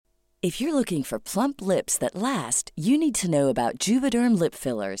If you're looking for plump lips that last, you need to know about Juvederm lip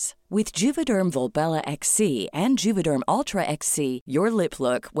fillers. With Juvederm Volbella XC and Juvederm Ultra XC, your lip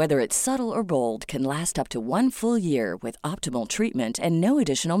look, whether it's subtle or bold, can last up to 1 full year with optimal treatment and no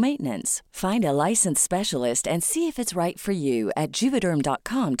additional maintenance. Find a licensed specialist and see if it's right for you at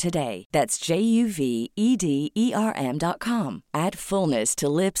Juvederm.com today. That's JUVEDERM.com. Add fullness to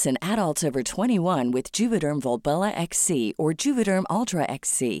lips in adults over 21 with Juvederm Volbella XC or Juvederm Ultra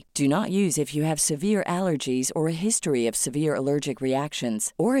XC. Do not use if you have severe allergies or a history of severe allergic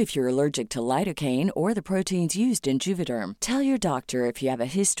reactions, or if you're allergic to lidocaine or the proteins used in Juvederm. Tell your doctor if you have a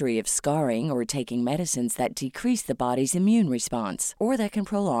history of scarring or taking medicines that decrease the body's immune response or that can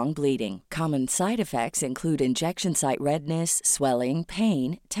prolong bleeding. Common side effects include injection site redness, swelling,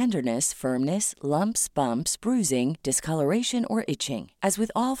 pain, tenderness, firmness, lumps, bumps, bruising, discoloration, or itching. As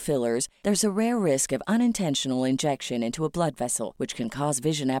with all fillers, there's a rare risk of unintentional injection into a blood vessel, which can cause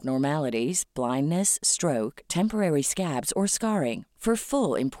vision abnormalities, blindness, stroke, temporary scabs, or scarring. For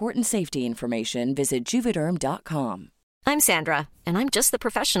full, important safety information, visit Juvederm.com. I'm Sandra, and I'm just the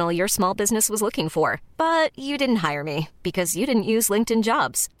professional your small business was looking for. But you didn't hire me because you didn't use LinkedIn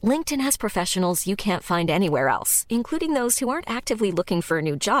Jobs. LinkedIn has professionals you can't find anywhere else, including those who aren't actively looking for a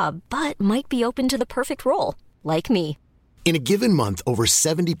new job, but might be open to the perfect role, like me. In a given month, over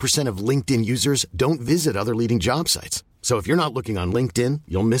 70% of LinkedIn users don't visit other leading job sites. So if you're not looking on LinkedIn,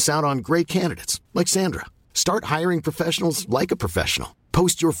 you'll miss out on great candidates like Sandra. Start hiring professionals like a professional.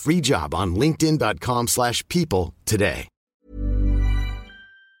 Post your free job on linkedin.com/people today.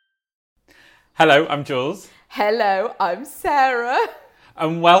 Hello, I'm Jules. Hello, I'm Sarah.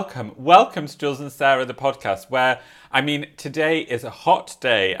 And welcome to Jules and Sarah, the podcast, where, today is a hot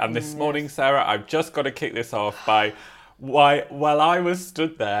day. And this morning, Sarah, I've just got to kick this off by while I was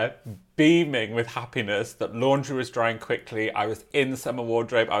stood there beaming with happiness that laundry was drying quickly, I was in summer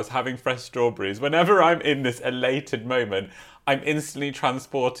wardrobe, I was having fresh strawberries. Whenever I'm in this elated moment, I'm instantly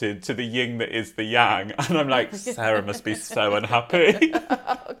transported to the yin that is the yang. And I'm like, Sarah must be so unhappy.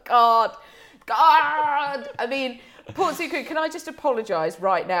 Oh, God. I mean, Port Secret, can I just apologise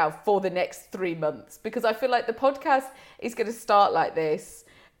right now for the next 3 months? Because I feel like the podcast is going to start like this.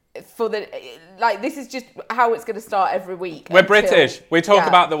 This is just how it's going to start every week. We're British. We talk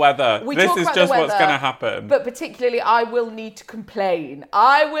about the weather. This is just what's going to happen. But particularly, I will need to complain.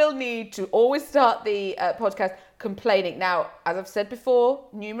 I will need to always start the podcast complaining. Now, as I've said before,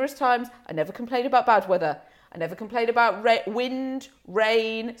 numerous times, I never complain about bad weather. I never complain about wind,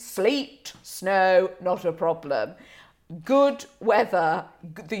 rain, sleet, snow, not a problem. Good weather,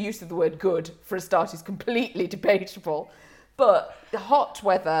 the use of the word good for a start is completely debatable. But the hot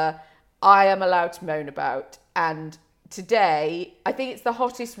weather, I am allowed to moan about. And today, I think it's the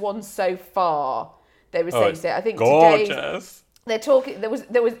hottest one so far. They were saying today. I think gorgeous. Today they're talking. There was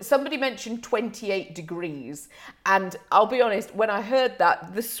somebody mentioned 28 degrees, and I'll be honest. When I heard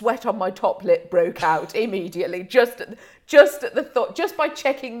that, the sweat on my top lip broke out immediately. Just at the thought, just by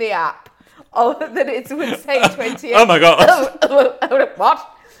checking the app, that it would say 28. Oh my God! What?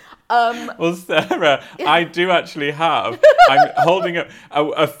 Well, Sarah, I do actually have. I'm holding up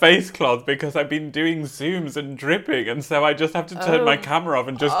a face cloth because I've been doing Zooms and dripping, and so I just have to turn my camera off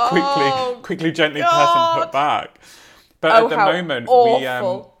and just quickly, gently press and put back. But at the moment,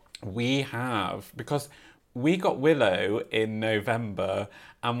 we have, because we got Willow in November,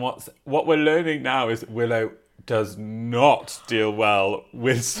 and what we're learning now is Willow does not deal well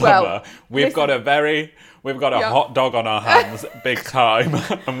with summer. We've got a hot dog on our hands, big time,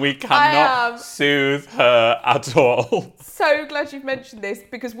 and we cannot soothe her at all. So glad you've mentioned this,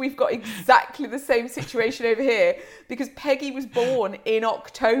 because we've got exactly the same situation over here, because Peggy was born in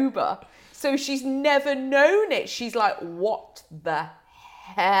October, so she's never known it. She's like, what the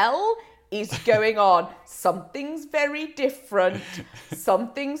hell is going on? Something's very different.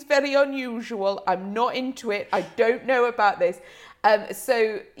 Something's very unusual. I'm not into it. I don't know about this.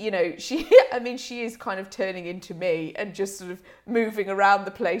 So, she is kind of turning into me and just sort of moving around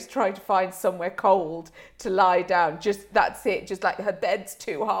the place, trying to find somewhere cold to lie down. That's it. Just like her bed's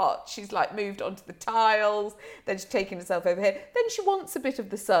too hot. She's like moved onto the tiles. Then she's taking herself over here. Then she wants a bit of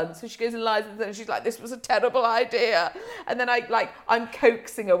the sun. So she goes and lies in the sun. She's like, this was a terrible idea. And then I'm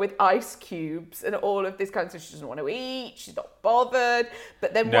coaxing her with ice cubes and all of this kind of stuff. She doesn't want to eat. She's not bothered.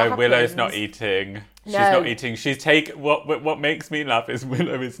 But then no, Willow's not eating. She's not eating. What makes me laugh is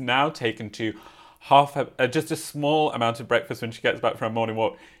Willow is now taken to just a small amount of breakfast when she gets back from a morning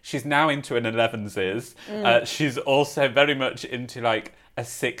walk. She's now into an 11s. She's also very much into like a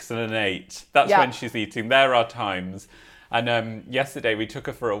 6 and an 8. That's when she's eating. There are times. And yesterday we took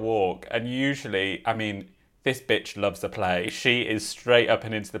her for a walk, and usually, this bitch loves a play. She is straight up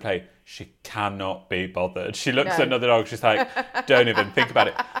and into the play. She cannot be bothered. She looks at another dog. She's like, don't even think about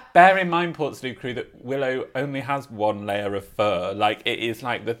it. Bear in mind, Portslade Crew, that Willow only has one layer of fur. Like, it is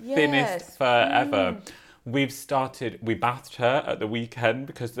like the thinnest fur ever. We bathed her at the weekend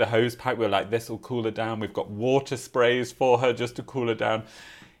because the hose pipe, we were like, this will cool her down. We've got water sprays for her just to cool her down.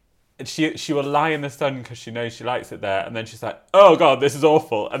 She will lie in the sun because she knows she likes it there, and then she's like, oh God, this is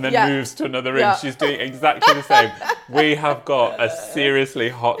awful, and then moves to another room. Yeah. She's doing exactly the same. We have got a seriously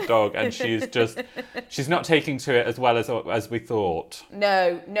hot dog, and she's not taking to it as well as we thought.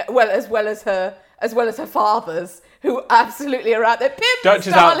 No, well, as well as her fathers, who absolutely are out there. Pims, Dutch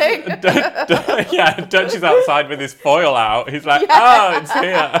darling. Dutch is outside with his foil out. He's like, oh, it's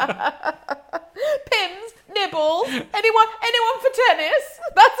here. Pims, Nibbles, anyone for tennis?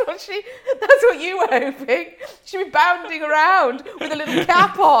 That's what you were hoping. She'd be bounding around with a little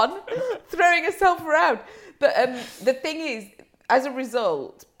cap on, throwing herself around. But the thing is, as a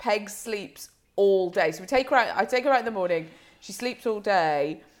result, Peg sleeps all day. So I take her out in the morning. She sleeps all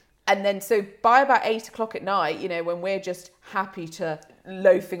day. And then so by about 8 o'clock at night, you know, when we're just happy to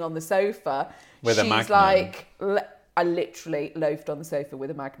loafing on the sofa, with she's a Magnum. Like, I literally loafed on the sofa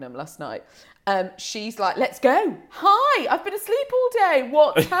with a Magnum last night. She's like, let's go. Hi, I've been asleep all day.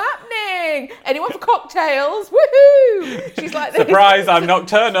 What's happening? Anyone for cocktails? Woohoo! She's like, surprise, I'm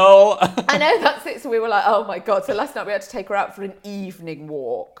nocturnal. I know, that's it. So we were like, oh my God. So last night we had to take her out for an evening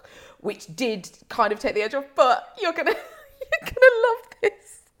walk, which did kind of take the edge off, but you're gonna love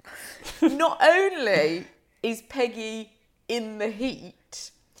this. Not only is Peggy in the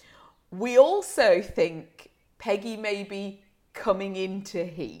heat, we also think Peggy may be coming into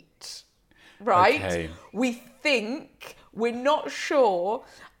heat. Right? Okay. We think, we're not sure,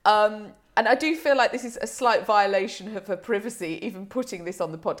 and I do feel like this is a slight violation of her privacy, even putting this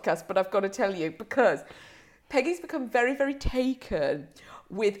on the podcast, but I've got to tell you, because Peggy's become very, very taken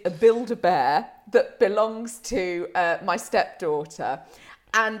with a Build-A-Bear that belongs to my stepdaughter,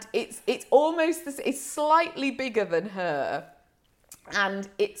 and it's almost this, it's slightly bigger than her, and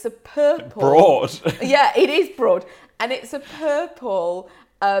it's a purple... Broad. Yeah, it is broad, and it's a purple...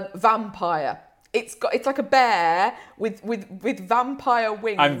 vampire. It's like a bear with vampire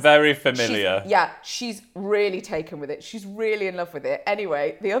wings. I'm very familiar. She's really taken with it. She's really in love with it.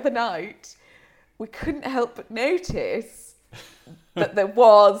 Anyway, the other night we couldn't help but notice that there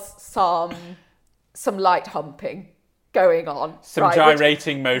was some light humping going on. Some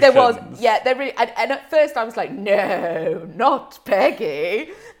gyrating motions. There was, there really, and at first I was like, no, not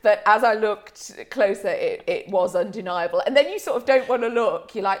Peggy. But as I looked closer, it was undeniable. And then you sort of don't want to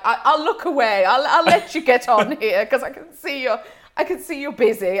look. You're like, I'll look away. I'll let you get on here because I can see you're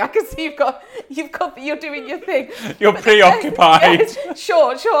busy. I can see you're doing your thing. You're preoccupied.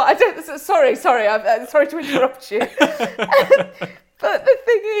 Sure. Sorry. I'm sorry to interrupt you. But the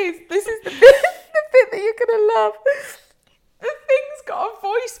thing is, this is the bit that you're gonna love. The thing's got a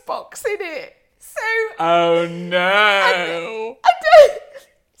voice box in it. So. Oh no. I don't.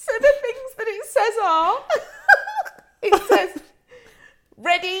 So the things that it says are, it says,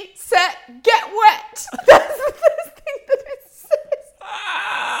 ready, set, get wet. That's the first thing that it says.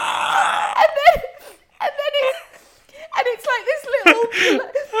 And it's like this little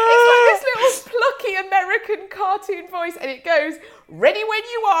plucky American cartoon voice, and it goes, ready when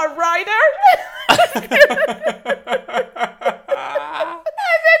you are, Ryder.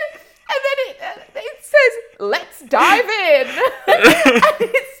 And then it says, let's dive in. And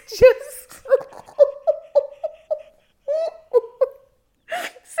it's just...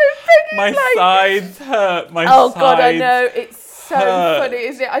 So Peggy's my like... sides hurt. Oh, God, I know. It's so funny,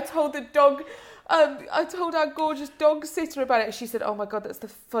 isn't it? I told the dog... I told our gorgeous dog sitter about it. She said, oh, my God, that's the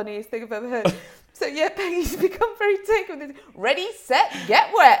funniest thing I've ever heard. So, yeah, Peggy's become very taken with this. Ready, set,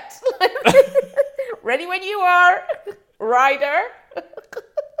 get wet. Ready when you are, Ryder.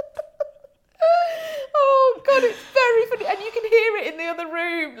 Oh God, it's very funny, and you can hear it in the other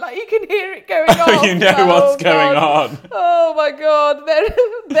room. Like you can hear it going on. You know what's going on. Oh my God,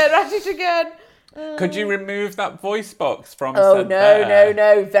 they're at it again. Could you remove that voice box from? Oh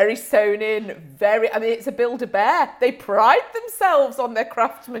no, very sewn in. I mean, it's a Build-A-Bear. They pride themselves on their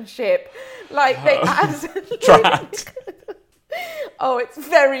craftsmanship. Like they absolutely. Oh, it's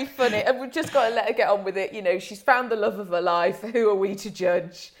very funny, and we've just got to let her get on with it. You know, she's found the love of her life. Who are we to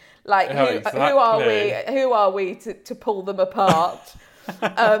judge? Like, who are we to pull them apart?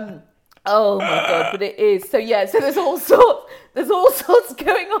 Oh my God, but it is. So yeah, so there's all sorts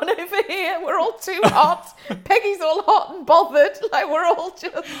going on over here. We're all too hot. Peggy's all hot and bothered. Like we're all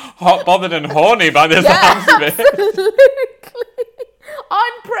just... Hot, bothered and horny by the sounds of it. Absolutely.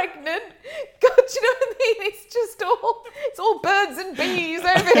 I'm pregnant. God, do you know what I mean? It's all birds and bees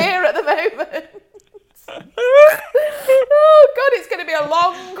over here at the moment. Oh God, it's going to be a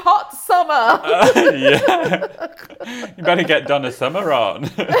long, hot summer. Yeah. You better get Donna Summer on.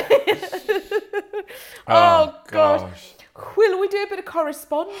 Oh gosh. Will we do a bit of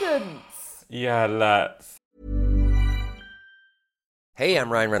correspondence? Yeah, let's. Hey,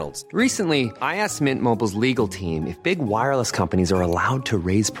 I'm Ryan Reynolds. Recently, I asked Mint Mobile's legal team if big wireless companies are allowed to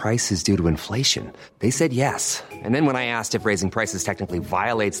raise prices due to inflation. They said yes. And then when I asked if raising prices technically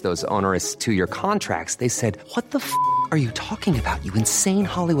violates those onerous 2-year contracts, they said, "What the f*** are you talking about, you insane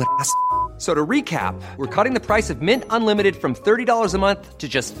Hollywood ass?" So to recap, we're cutting the price of Mint Unlimited from $30 a month to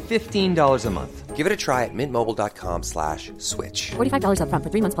just $15 a month. Give it a try at mintmobile.com/switch. $45 up front for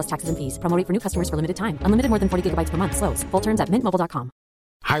 3 months plus taxes and fees. Promo rate for new customers for limited time. Unlimited more than 40 gigabytes per month. Slows full terms at mintmobile.com.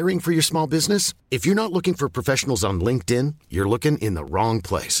 Hiring for your small business? If you're not looking for professionals on LinkedIn, you're looking in the wrong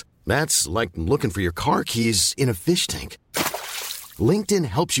place. That's like looking for your car keys in a fish tank. LinkedIn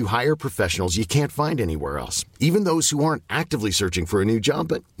helps you hire professionals you can't find anywhere else, even those who aren't actively searching for a new job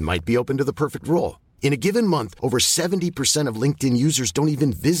but might be open to the perfect role. In a given month, over 70% of LinkedIn users don't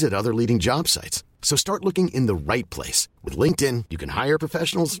even visit other leading job sites. So start looking in the right place. With LinkedIn, you can hire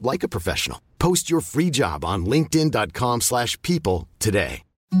professionals like a professional. Post your free job on linkedin.com/people today.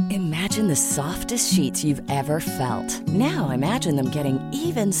 Imagine the softest sheets you've ever felt. Now imagine them getting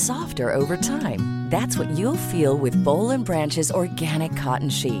even softer over time. That's what you'll feel with Boll & Branch's organic cotton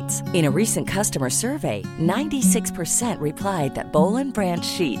sheets. In a recent customer survey, 96% replied that Boll & Branch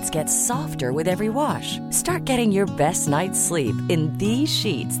sheets get softer with every wash. Start getting your best night's sleep in these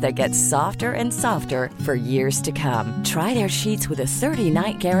sheets that get softer and softer for years to come. Try their sheets with a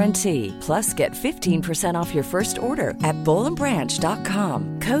 30-night guarantee. Plus, get 15% off your first order at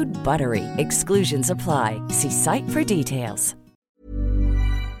bollandbranch.com. Code BUTTERY. Exclusions apply. See site for details.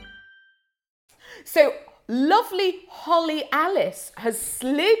 So, lovely Holly Alice has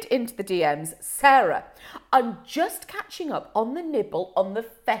slid into the DMs. Sarah, I'm just catching up on the nibble on the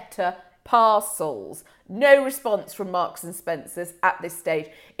feta parcels. No response from Marks and Spencer's at this stage.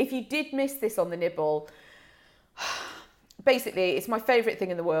 If you did miss this on the nibble, basically, it's my favourite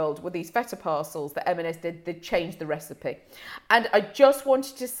thing in the world with these feta parcels that M&S did. They changed the recipe. And I just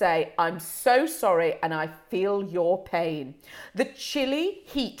wanted to say, I'm so sorry and I feel your pain. The chili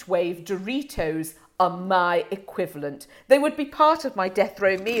heatwave Doritos are my equivalent. They would be part of my death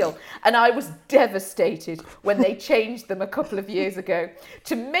row meal. And I was devastated when they changed them a couple of years ago.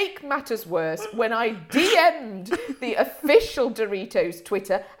 To make matters worse, when I DM'd the official Doritos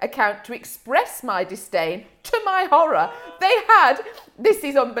Twitter account to express my disdain, to my horror, they had, this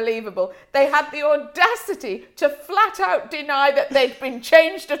is unbelievable, they had the audacity to flat out deny that they'd been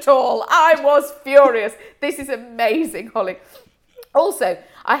changed at all. I was furious. This is amazing, Holly. Also,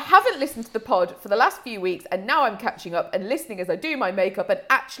 I haven't listened to the pod for the last few weeks and now I'm catching up and listening as I do my makeup and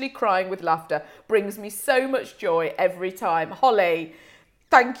actually crying with laughter brings me so much joy every time. Holly,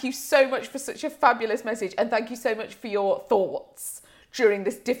 thank you so much for such a fabulous message and thank you so much for your thoughts during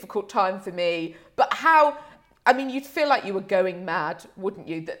this difficult time for me. But you'd feel like you were going mad, wouldn't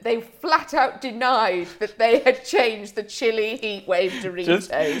you? That they flat out denied that they had changed the chili heatwave Doritos.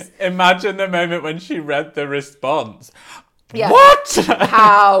 Just imagine the moment when she read the response. Yeah. What?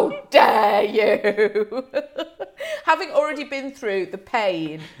 How dare you? Having already been through the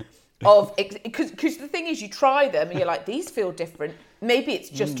pain of... Because the thing is, you try them and you're like, these feel different. Maybe it's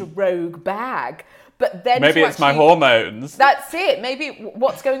just a rogue bag. But then maybe it's my hormones. That's it. Maybe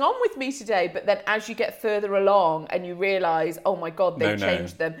what's going on with me today. But then as you get further along and you realise, oh my God, they've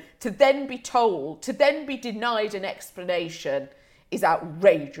changed them. To then be told, to then be denied an explanation is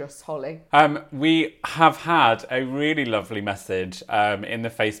outrageous, Holly. We have had a really lovely message in the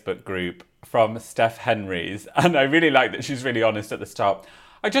Facebook group from Steph Henrys, and I really like that she's really honest at the start.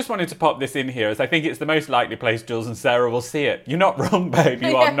 I just wanted to pop this in here as I think it's the most likely place Jules and Sarah will see it. You're not wrong, babe.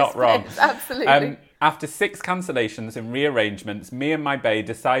 You are not wrong. Yes, absolutely. After 6 cancellations and rearrangements, me and my bae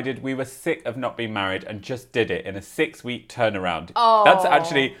decided we were sick of not being married and just did it in a 6-week turnaround. Oh. That's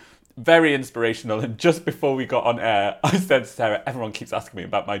actually very inspirational. And just before we got on air, I said to Sarah, everyone keeps asking me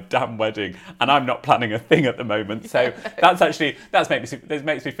about my damn wedding and I'm not planning a thing at the moment. So that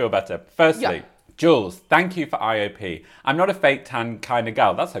makes me feel better. Firstly, Jules, thank you for IOP. I'm not a fake tan kind of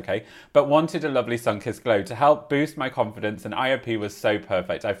gal, that's okay, but wanted a lovely sun-kissed glow to help boost my confidence, and IOP was so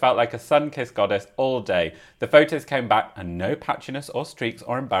perfect. I felt like a sun-kissed goddess all day. The photos came back and no patchiness or streaks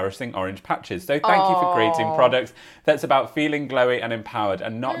or embarrassing orange patches. So thank you for creating products that's about feeling glowy and empowered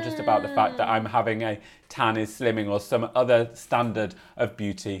and not just about the fact that I'm having a tan is slimming or some other standard of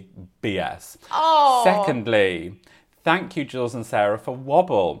beauty BS. Oh. Secondly, Thank you, Jules and Sarah, for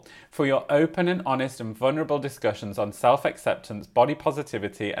Wobble, for your open and honest and vulnerable discussions on self-acceptance, body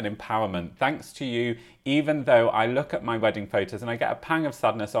positivity and empowerment. Thanks to you, even though I look at my wedding photos and I get a pang of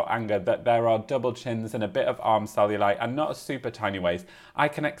sadness or anger that there are double chins and a bit of arm cellulite and not a super tiny waist, I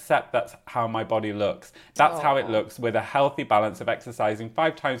can accept that's how my body looks. That's how it looks, with a healthy balance of exercising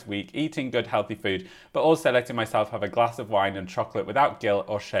 5 times a week, eating good healthy food, but also letting myself have a glass of wine and chocolate without guilt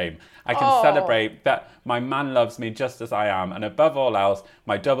or shame. I can celebrate that my man loves me just as I am, and above all else,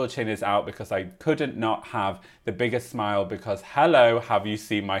 my double chin is out because I couldn't not have the biggest smile because, hello, have you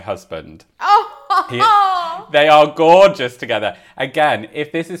seen my husband? They are gorgeous together. Again,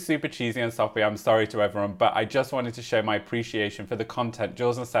 if this is super cheesy and soppy, I'm sorry to everyone, but I just wanted to show my appreciation for the content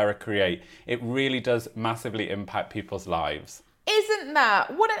Jules and Sarah create. It really does massively impact people's lives. Isn't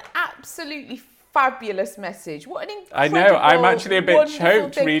that? What an absolutely fabulous message. What an incredible, I know, I'm actually a bit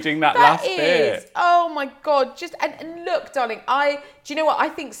choked reading that last bit. Oh my God. Just and look, darling, do you know what? I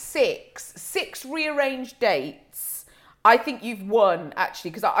think six rearranged dates. I think you've won,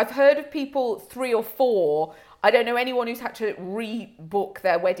 actually, because I've heard of people 3 or 4. I don't know anyone who's had to rebook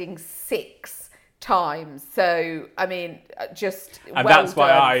their wedding 6 times. So, I mean, just and that's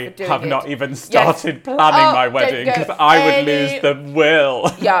why I have not even started planning my wedding, because I would lose the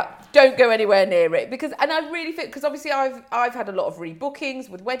will. Yeah. Don't go anywhere near it, because, and I really think, because obviously I've had a lot of rebookings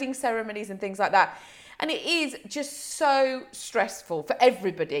with wedding ceremonies and things like that, and it is just so stressful for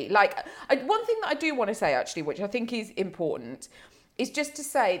everybody. Like, one thing that I do want to say, actually, which I think is important, is just to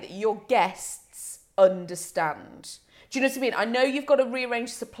say that your guests understand. Do you know what I mean? I know you've got to rearrange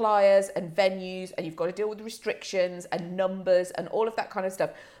suppliers and venues, and you've got to deal with restrictions and numbers and all of that kind of stuff.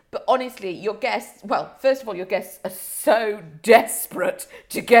 But honestly, your guests, well, first of all, your guests are so desperate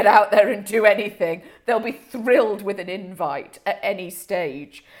to get out there and do anything. They'll be thrilled with an invite at any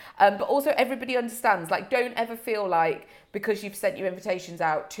stage. But also everybody understands, like, don't ever feel like because you've sent your invitations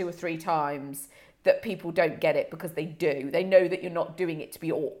out 2 or 3 times that people don't get it, because they do. They know that you're not doing it to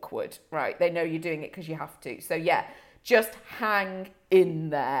be awkward, right? They know you're doing it because you have to. So yeah, just hang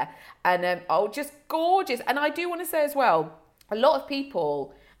in there. And just gorgeous. And I do want to say as well, a lot of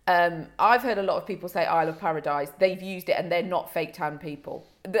people... I've heard a lot of people say Isle of Paradise. They've used it and they're not fake tan people.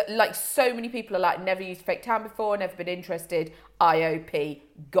 Like, so many people are like, never used fake tan before, never been interested. IOP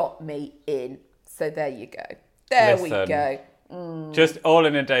got me in. So there you go. Listen, we go. Just all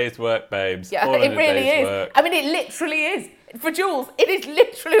in a day's work, babes. Yeah, all it really is. Work. I mean, it literally is. For Jules, it is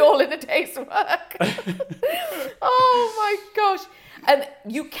literally all in a day's work. Oh my gosh.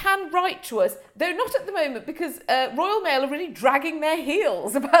 You can write to us, though not at the moment, because Royal Mail are really dragging their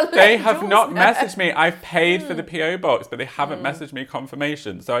heels about. They have not messaged me. I've paid for the PO box, but they haven't messaged me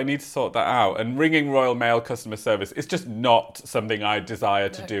confirmation. So I need to sort that out. And ringing Royal Mail customer service is just not something I desire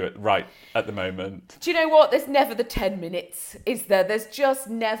to do right at the moment. Do you know what? There's never the 10 minutes, is there? There's just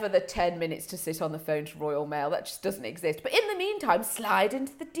never the 10 minutes to sit on the phone to Royal Mail. That just doesn't exist. But in the meantime, slide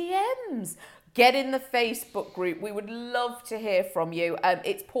into the DMs. Get in the Facebook group. We would love to hear from you.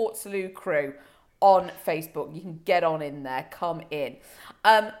 It's Port Salut Crew on Facebook. You can get on in there. Come in.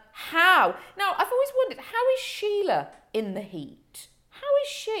 How? Now, I've always wondered, how is Sheila in the heat? How is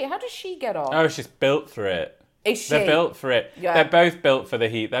she? How does she get on? Oh, she's built for it. Is she? They're built for it. Yeah. They're both built for the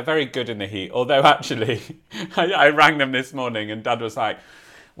heat. They're very good in the heat. Although, actually, I rang them this morning and Dad was like,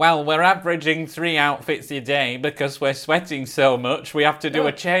 well, we're averaging 3 outfits a day because we're sweating so much. We have to do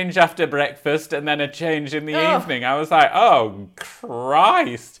a change after breakfast and then a change in the evening. I was like, oh,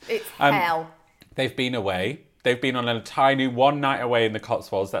 Christ. It's hell. They've been away. They've been on a tiny 1 night away in the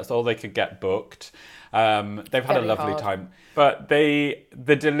Cotswolds. That's all they could get booked. They've had a lovely time. But the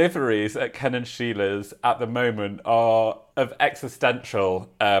deliveries at Ken and Sheila's at the moment are of existential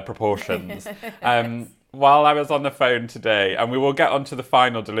proportions. While I was on the phone today, and we will get onto the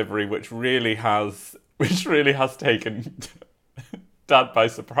final delivery, which really has taken Dad by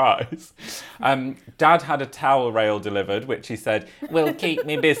surprise. Dad had a towel rail delivered, which he said will keep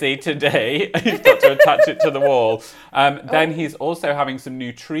me busy today. He's got to attach it to the wall. Then he's also having some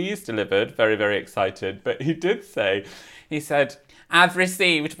new trees delivered. Very, very excited. But he did say, he said, I've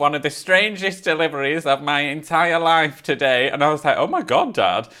received one of the strangest deliveries of my entire life today. And I was like, oh my God,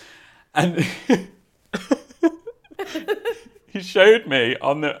 Dad. And he showed me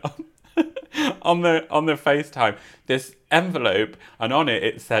on the FaceTime this envelope, and on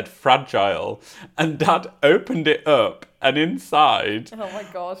it said fragile, and Dad opened it up, and inside my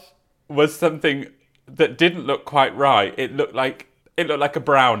gosh, was something that didn't look quite right. It looked like a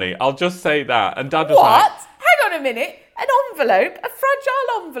brownie. I'll just say that. And Dad was like, what? Hang on a minute. An envelope, a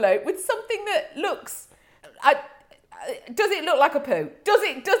fragile envelope with something that looks Does it look like a poo?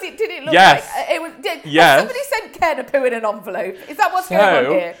 Did it look Yes. like it was? Yes. Somebody sent Ken a poo in an envelope. Is that what's going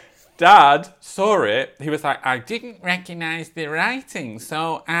on here? Dad saw it. He was like, I didn't recognise the writing,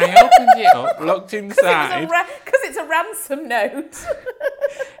 so I opened it up, looked inside. Because it's a ransom note.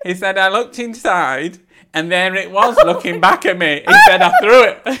 He said, I looked inside, and there it was looking back at me. He said, I threw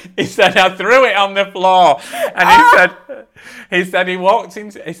it. He said, I threw it on the floor. And he said,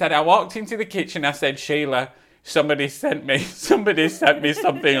 I walked into the kitchen. I said, Sheila, somebody sent me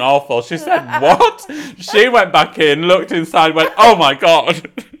something awful. She said, what? She went back in, looked inside, went, oh my God.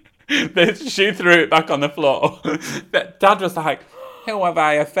 She threw it back on the floor. Dad was like, who have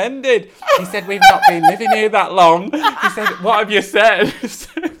I offended? He said, we've not been living here that long. He said, what have you said?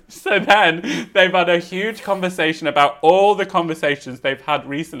 So then they've had a huge conversation about all the conversations they've had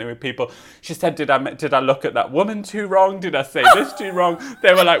recently with people. She said, did I look at that woman too wrong? Did I say this too wrong?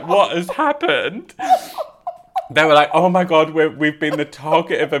 They were like, what has happened? They were like, oh my God, we've been the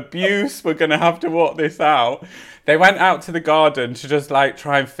target of abuse. We're going to have to walk this out. They went out to the garden to just like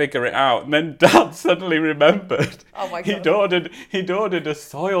try and figure it out. And then Dad suddenly remembered. Oh my God. He'd ordered a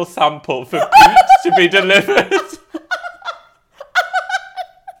soil sample for Pete to be delivered.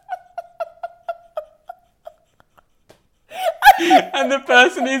 And the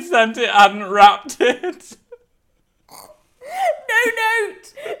person who sent it hadn't wrapped it. No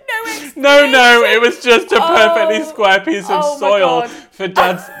note. No explanation. No, it was just a perfectly square piece of Oh my soil God. for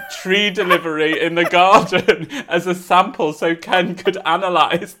Dad's tree delivery in the garden as a sample so Ken could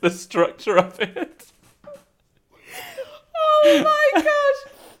analyse the structure of it. Oh my gosh.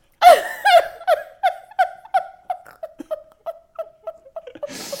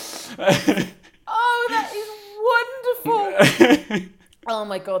 Oh, that is wonderful. Oh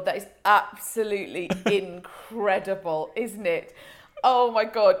my God, that is absolutely incredible, isn't it? Oh my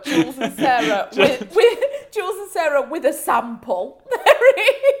God, Jules and Sarah with a sample.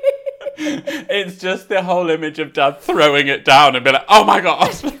 It's just the whole image of Dad throwing it down and be like, oh my God.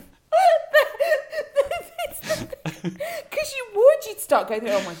 Because you'd start going,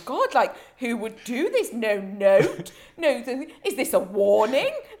 oh my God, like, who would do this? No note. No, is this a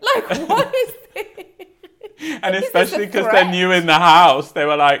warning? Like, what is this? And especially because they're new in the house, they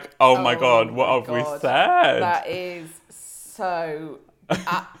were like, oh my God, what have we said? That is so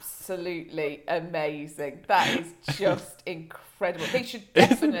absolutely amazing. That is just incredible. They should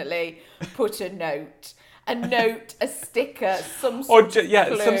definitely put a note, a sticker, some sort of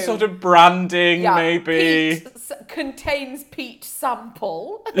clue. Some sort of branding, maybe. Pete contains Pete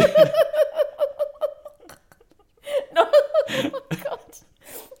sample. No, oh my God.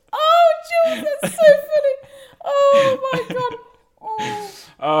 Oh, Jules, that's so funny. Oh my God.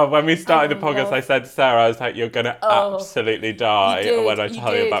 Oh, when we started the podcast, I said to Sarah, I was like, you're going to absolutely die when I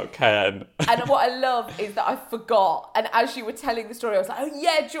tell you about Ken. And what I love is that I forgot. And as you were telling the story, I was like, oh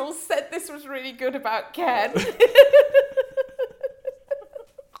yeah, Jules said this was really good about Ken.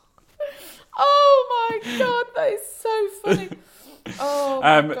 Oh my God, that is so funny. Oh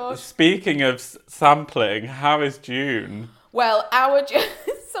my gosh. Speaking of sampling, how is June? Well,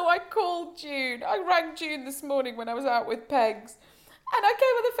 so I called June. I rang June this morning when I was out with Pegs. And I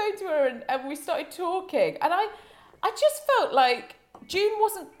came on the phone to her and we started talking. And I just felt like June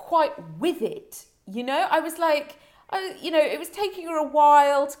wasn't quite with it. You know, I was like, it was taking her a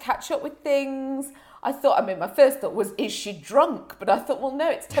while to catch up with things. My first thought was, is she drunk? But I thought, well, no,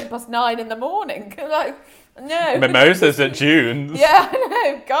 it's 9:10 in the morning. Like, no. Mimosas at June's. Yeah, I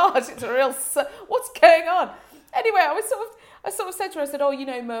know. God, it's a real... What's going on? Anyway, I sort of said to her, I said,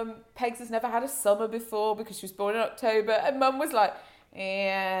 oh, Mum, Pegs has never had a summer before because she was born in October. And Mum was like,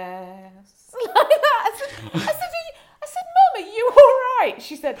 yes. Like that. I said, Mum, are you all right?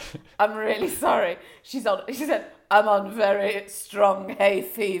 She said, I'm really sorry. She said, I'm on very strong hay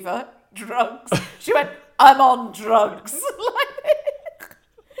fever, drugs. She went, I'm on drugs.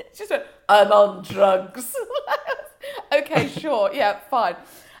 She said, I'm on drugs. Okay, sure, yeah, fine.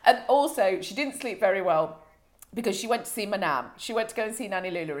 And also, she didn't sleep very well because she went to see my nan. She went to go and see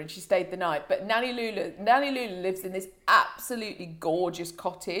Nanny Lula and she stayed the night. But Nanny Lula lives in this absolutely gorgeous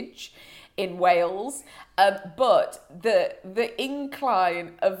cottage in Wales. But the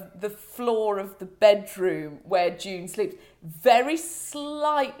incline of the floor of the bedroom where June sleeps, very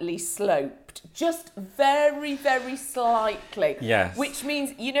slightly sloped. Just very, very slightly. Yes. Which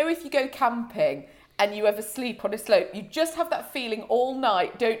means, if you go camping and you ever sleep on a slope, you just have that feeling all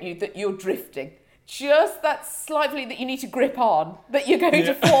night, don't you, that you're drifting. just that slight feeling that you need to grip on, that you're going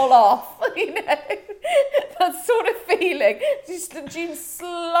to fall off, you know, that sort of feeling. Just June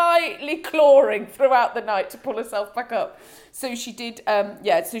slightly clawing throughout the night to pull herself back up. So she did,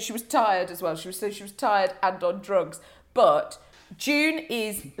 so she was tired as well. She was tired and on drugs. But June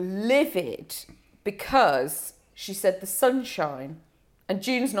is livid because she said the sunshine, and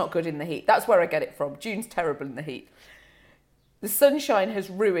June's not good in the heat. That's where I get it from. June's terrible in the heat. The sunshine has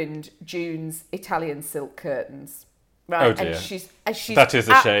ruined June's Italian silk curtains. Right? Oh dear. And she's that is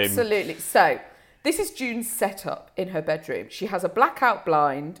a shame. Absolutely. So, this is June's setup in her bedroom. She has a blackout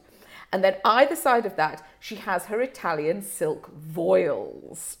blind, and then either side of that, she has her Italian silk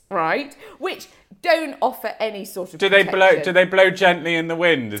voiles, right? Which don't offer any sort of protection. Do they blow gently in the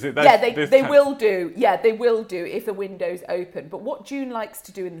wind? Is it that? Yeah, they will do. Yeah, they will do if the window's open. But what June likes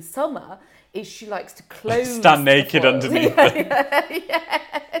to do in the summer is she likes to close. Stand naked underneath them.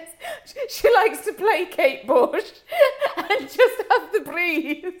 Yes. She likes to play Kate Bush and just have the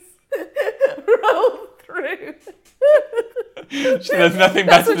breeze roll through. There's nothing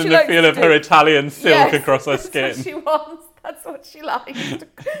better than the feel of her Italian silk across her skin. That's what she wants. That's what she likes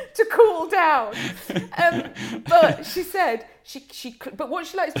to cool down. But she said but what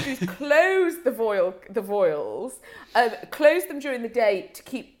she likes to do is close the voiles, close them during the day to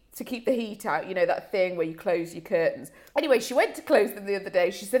keep the heat out, you know, that thing where you close your curtains. Anyway, she went to close them the other day.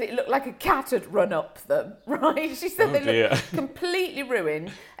 She said it looked like a cat had run up them, right? She said they looked completely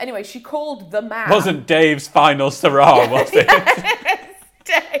ruined. Anyway, she called the man. Wasn't Dave's final Syrah, was it? Yes,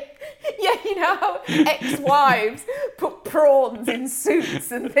 Dave. Yeah, you know how ex-wives put prawns in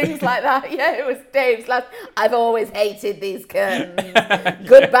suits and things like that? Yeah, it was Dave's last. I've always hated these curtains.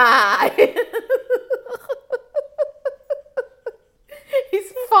 Goodbye.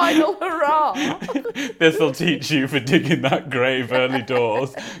 His final hurrah. This'll teach you for digging that grave early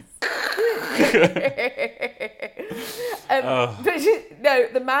doors. But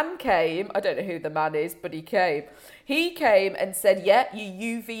the man came. I don't know who the man is, but he came. He came and said, yeah,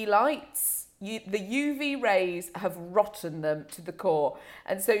 your UV lights, the UV rays have rotten them to the core.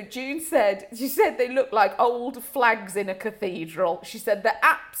 And so June said, they look like old flags in a cathedral. She said they're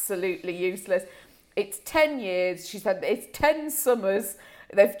absolutely useless. It's 10 years. She said it's 10 summers.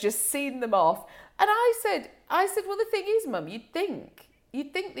 They've just seen them off. And I said, well, the thing is, Mum, you'd think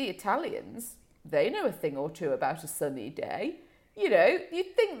the Italians, they know a thing or two about a sunny day. You know,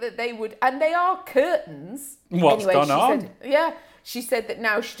 you'd think that they would, and they are curtains. What's gone on? She said that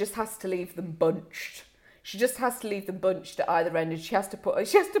now she just has to leave them bunched. She just has to leave them bunched at either end, and she has to put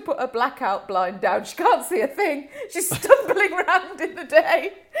a blackout blind down. She can't see a thing. She's stumbling around in the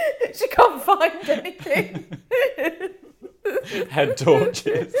day. She can't find anything. Head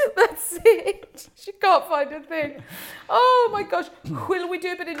torches. That's it. She can't find a thing. Oh my gosh. Will we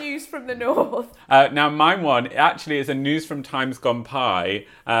do a bit of news from the north? Now, my one actually is a news from Times Gone By,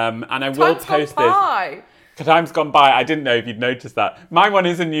 and I will post this. Times Gone By. I didn't know if you'd noticed that. My one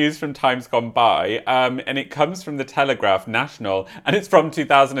is a news from Times Gone By, and it comes from the Telegraph National, and it's from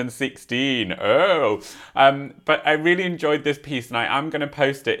 2016. But I really enjoyed this piece, and I am going to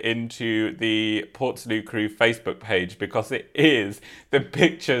post it into the Portslade Crew Facebook page because the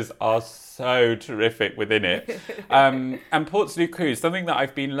pictures are so terrific within it. And Portslade Crew, something that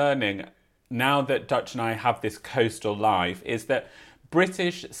I've been learning now that Dutch and I have this coastal life, is that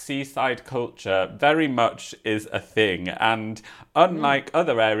British seaside culture very much is a thing, and unlike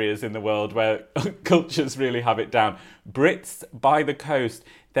other areas in the world where cultures really have it down, Brits by the coast,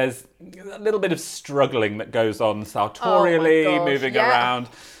 there's a little bit of struggling that goes on sartorially, moving around.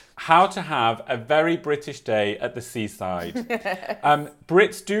 How to have a very British day at the seaside.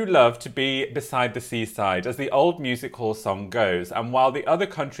 Brits do love to be beside the seaside, as the old music hall song goes, and while the other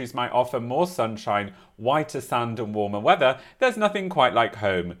countries might offer more sunshine, whiter sand and warmer weather, there's nothing quite like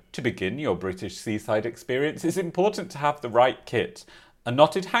home. To begin your British seaside experience, it's important to have the right kit. A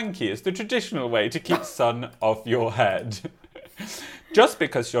knotted hanky is the traditional way to keep sun off your head. Just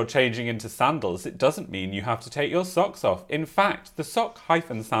because you're changing into sandals, it doesn't mean you have to take your socks off. In fact, the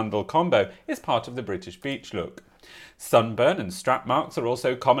sock-sandal combo is part of the British beach look. Sunburn and strap marks are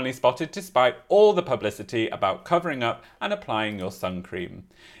also commonly spotted despite all the publicity about covering up and applying your sun cream.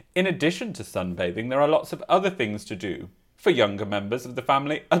 In addition to sunbathing, there are lots of other things to do. For younger members of the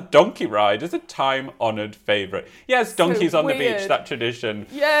family, a donkey ride is a time-honoured favourite. Yes, donkeys on the beach, that tradition.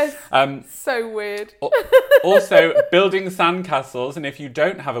 Yes, so weird. Also, building sandcastles, and if you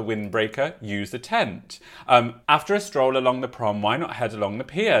don't have a windbreaker, use a tent. After a stroll along the prom, why not head along the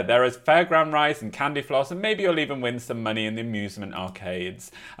pier? There is fairground rides and candy floss, and maybe you'll even win some money in the amusement arcades.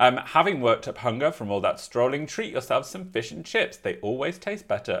 Having worked up hunger from all that strolling, treat yourself some fish and chips. They always taste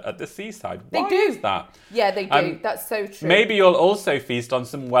better at the seaside. Why is that? Yeah, they do. That's so true. Maybe you'll also feast on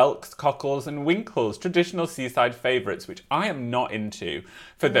some whelks, cockles and winkles, traditional seaside favourites, which I am not into.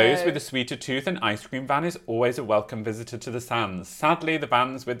 For those with a sweeter tooth, an ice cream van is always a welcome visitor to the sands. Sadly, the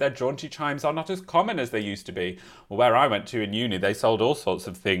vans with their jaunty chimes are not as common as they used to be. Where I went to in uni, they sold all sorts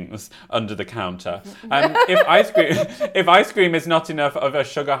of things under the counter. If ice cream is not enough of a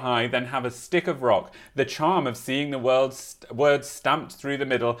sugar high, then have a stick of rock. The charm of seeing the words stamped through the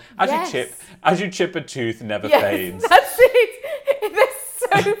middle as you chip a tooth never fades. That's it. They're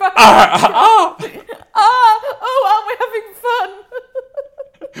so bad. Aren't we having fun?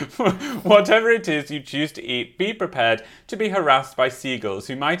 Whatever it is you choose to eat, be prepared to be harassed by seagulls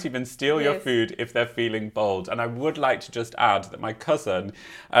who might even steal your food if they're feeling bold. And I would like to just add that my cousin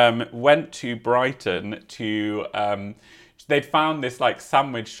went to Brighton to... they'd found this like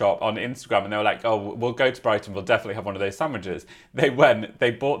sandwich shop on Instagram and they were like, oh, we'll go to Brighton, we'll definitely have one of those sandwiches. They went,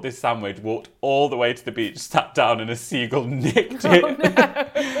 they bought this sandwich, walked all the way to the beach, sat down and a seagull nicked it. Oh,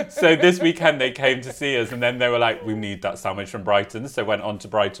 no. So this weekend they came to see us and then they were like, we need that sandwich from Brighton. So went on to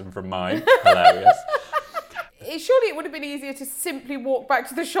Brighton from mine. Hilarious. Surely it would have been easier to simply walk back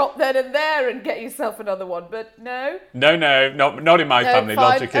to the shop then and there and get yourself another one, but no. No, not in my family.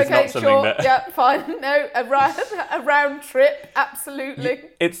 Fine. Logic is not something that... Yeah, fine. No, a round trip, absolutely.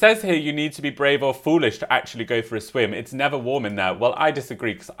 It says here you need to be brave or foolish to actually go for a swim. It's never warm in there. Well, I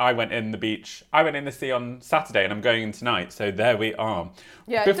disagree because I went in the sea on Saturday and I'm going in tonight, so there we are.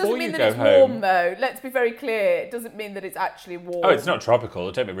 Yeah, it doesn't mean that it's warm though. Let's be very clear. It doesn't mean that it's actually warm. Oh, it's not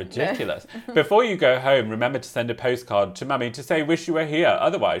tropical. Don't be ridiculous. Before you go home, remember to send a postcard to Mummy to say wish you were here.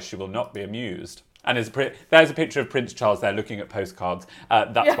 Otherwise, she will not be amused. And there's a picture of Prince Charles there looking at postcards.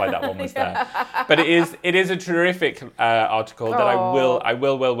 That's why that one was there. But it is a terrific article that I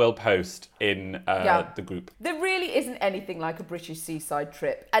will post in the group. There really isn't anything like a British seaside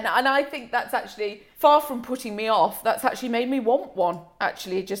trip, and I think that's actually far from putting me off. That's actually made me want one.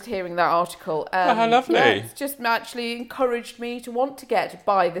 Actually, just hearing that article. How lovely! Yeah, it's just actually encouraged me to want to get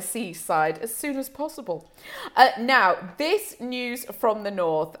by the seaside as soon as possible. Now, this news from the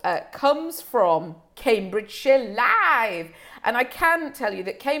north comes from Cambridgeshire Live. And I can tell you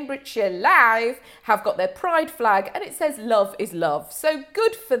that Cambridgeshire Live have got their pride flag and it says love is love. So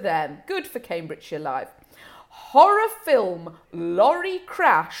good for them. Good for Cambridgeshire Live. Horror film lorry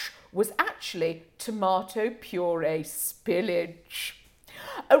crash was actually tomato puree spillage.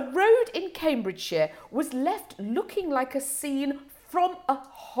 A road in Cambridgeshire was left looking like a scene from a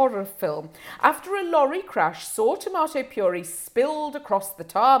horror film after a lorry crash saw tomato puree spilled across the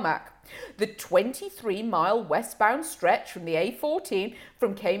tarmac. The 23-mile westbound stretch from the A14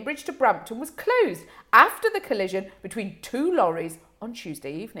 from Cambridge to Brampton was closed after the collision between two lorries on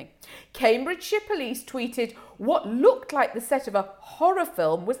Tuesday evening. Cambridgeshire Police tweeted what looked like the set of a horror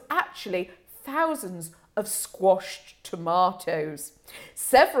film was actually thousands of squashed tomatoes.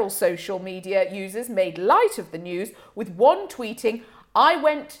 Several social media users made light of the news, with one tweeting, "I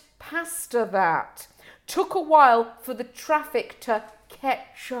went past that. Took a while for the traffic to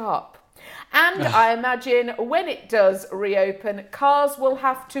catch up." And I imagine when it does reopen, cars will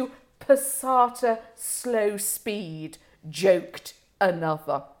have to passata slow speed, joked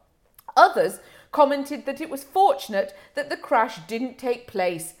another. Others commented that it was fortunate that the crash didn't take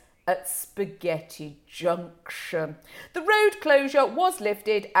place at Spaghetti Junction. The road closure was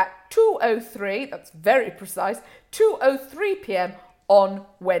lifted at 2:03, that's very precise, 2:03 p.m. on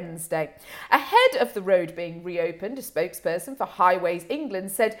Wednesday. Ahead of the road being reopened, a spokesperson for Highways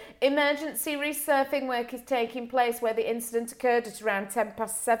England said emergency resurfacing work is taking place where the incident occurred at around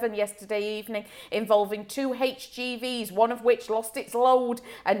 7:10 yesterday evening, involving two HGVs, one of which lost its load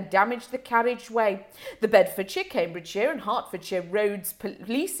and damaged the carriageway. The Bedfordshire, Cambridgeshire and Hertfordshire Roads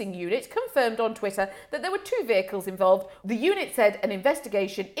Policing Unit confirmed on Twitter that there were two vehicles involved. The unit said an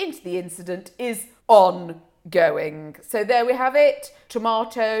investigation into the incident is ongoing. So there we have it,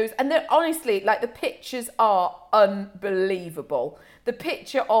 tomatoes, and they're honestly, like, the pictures are unbelievable. The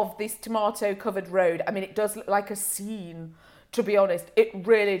picture of this tomato covered road, I mean, it does look like a scene, to be honest, it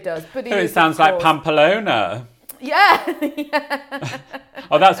really does. But it sounds like Pamplona. Yeah.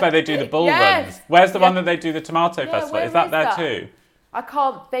 Oh, that's where they do the bull runs. Where's the one that they do the tomato festival? Is that there too? I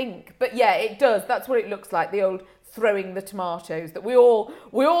can't think. But yeah, it does. That's what it looks like, the old throwing the tomatoes, that we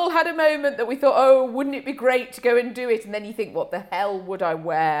all had a moment that we thought, oh, wouldn't it be great to go and do it? And then you think, what the hell would I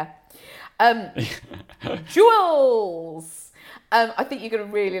wear? Jules, I think you're going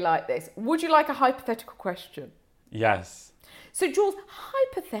to really like this. Would you like a hypothetical question? Yes. So, Jules,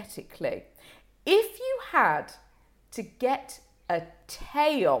 hypothetically, if you had to get a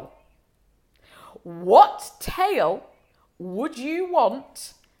tail, what tail would you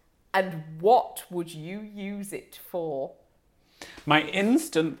want and what would you use it for? My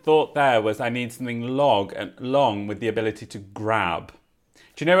instant thought there was I need something long with the ability to grab.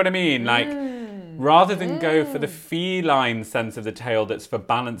 Do you know what I mean? Like, rather than go for the feline sense of the tail that's for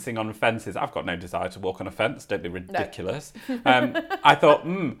balancing on fences, I've got no desire to walk on a fence, don't be ridiculous. No. I thought,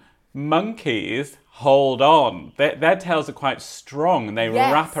 monkeys hold on. Their tails are quite strong and they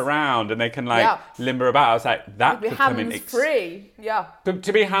wrap around and they can limber about. I was like, that could come in free. Yeah.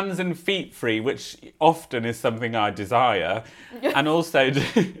 To be hands and feet free, which often is something I desire. And also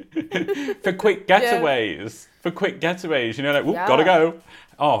for quick getaways. For quick getaways, you know, like, whoop, gotta go.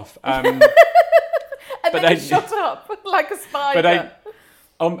 Off. And then shut up like a spider.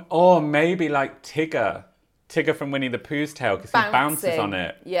 Or maybe like Tigger from Winnie the Pooh's tail, because he bounces on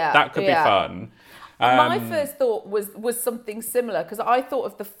it. Yeah, that could be fun. My first thought was something similar, because I thought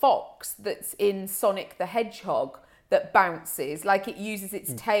of the fox that's in Sonic the Hedgehog that bounces, like it uses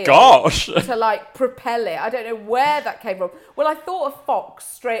its tail to like propel it. I don't know where that came from. Well, I thought of fox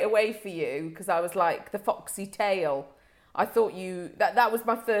straight away for you, because I was like, the foxy tail. I thought that was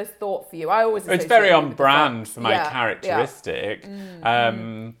my first thought for you. I always it's very on brand for my characteristic.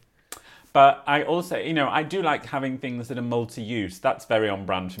 But I also, I do like having things that are multi-use. That's very on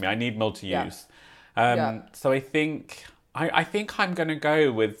brand for me. I need multi-use. So I think I'm going to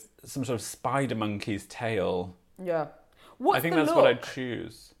go with some sort of spider monkey's tail. Yeah. I think that's what I'd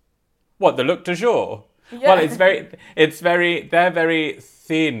choose. What, the look du jour? Yeah. Well, they're very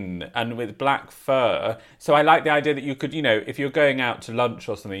thin and with black fur. So I like the idea that you could, if you're going out to lunch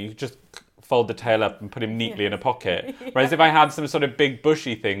or something, you could just fold the tail up and put him neatly in a pocket. Whereas if I had some sort of big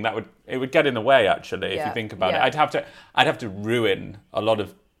bushy thing, it would get in the way, actually, if you think about it. I'd have to ruin a lot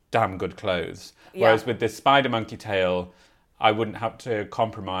of damn good clothes. Whereas with this spider monkey tail, I wouldn't have to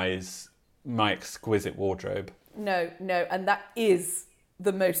compromise my exquisite wardrobe. No, and that is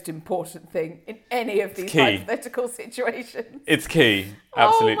the most important thing in any of these hypothetical situations. It's key,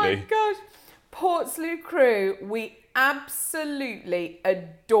 absolutely. Oh my gosh. Portslade crew, we absolutely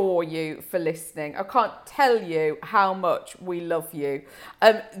adore you for listening. I can't tell you how much we love you.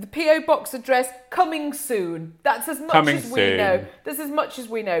 The PO box address, coming soon. That's as much as we know. That's as much as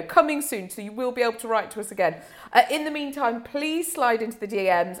we know. Coming soon, so you will be able to write to us again. In the meantime, please slide into the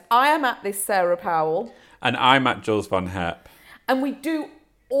DMs. I am at this Sarah Powell. And I'm at Jules Von Hep. And we do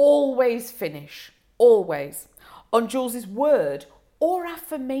always finish, always, on Jules's word or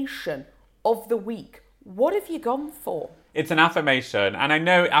affirmation of the week. What have you gone for? It's an affirmation, and I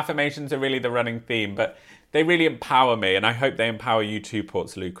know affirmations are really the running theme, but they really empower me, and I hope they empower you too,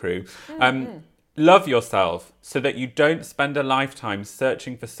 Portslade crew. Love yourself so that you don't spend a lifetime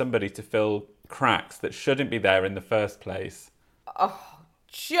searching for somebody to fill cracks that shouldn't be there in the first place. Oh,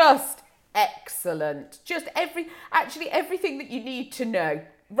 just excellent. Just everything that you need to know.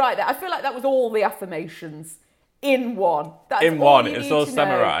 Right there. I feel like that was all the affirmations in one. It's all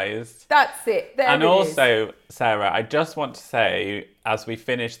summarised. That's it. And also, Sarah, I just want to say, as we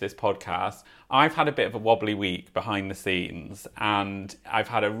finish this podcast, I've had a bit of a wobbly week behind the scenes, and I've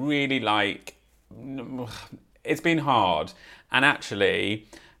had a really it's been hard. And actually,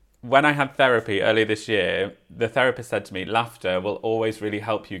 when I had therapy earlier this year, the therapist said to me, laughter will always really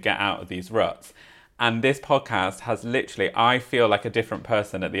help you get out of these ruts. And this podcast has literally, I feel like a different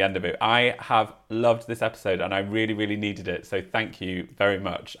person at the end of it. I have loved this episode and I really, really needed it. So thank you very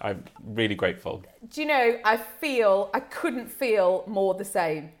much. I'm really grateful. Do you know, I couldn't feel more the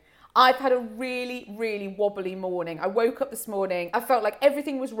same. I've had a really, really wobbly morning. I woke up this morning, I felt like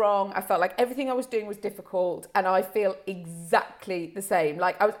everything was wrong. I felt like everything I was doing was difficult. And I feel exactly the same.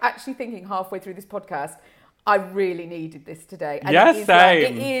 Like I was actually thinking halfway through this podcast, I really needed this today. And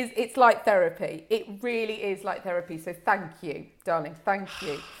same. It's like therapy. It really is like therapy. So thank you, darling. Thank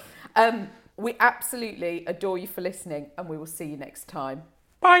you. We absolutely adore you for listening, and we will see you next time.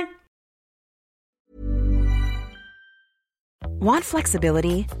 Bye. Want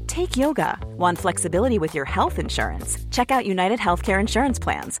flexibility? Take yoga. Want flexibility with your health insurance? Check out United Healthcare Insurance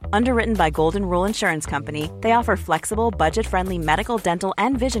Plans. Underwritten by Golden Rule Insurance Company, they offer flexible, budget-friendly medical, dental,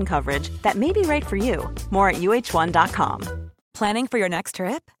 and vision coverage that may be right for you. More at UH1.com. Planning for your next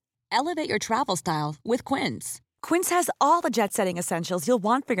trip? Elevate your travel style with Quince. Quince has all the jet-setting essentials you'll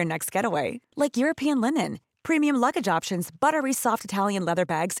want for your next getaway, like European linen, premium luggage options, buttery soft Italian leather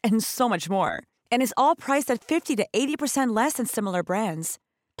bags, and so much more. And is all priced at 50 to 80% less than similar brands.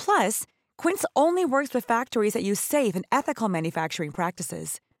 Plus, Quince only works with factories that use safe and ethical manufacturing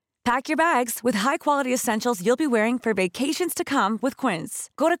practices. Pack your bags with high-quality essentials you'll be wearing for vacations to come with Quince.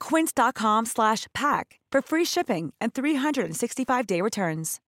 Go to quince.com/pack for free shipping and 365-day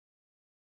returns.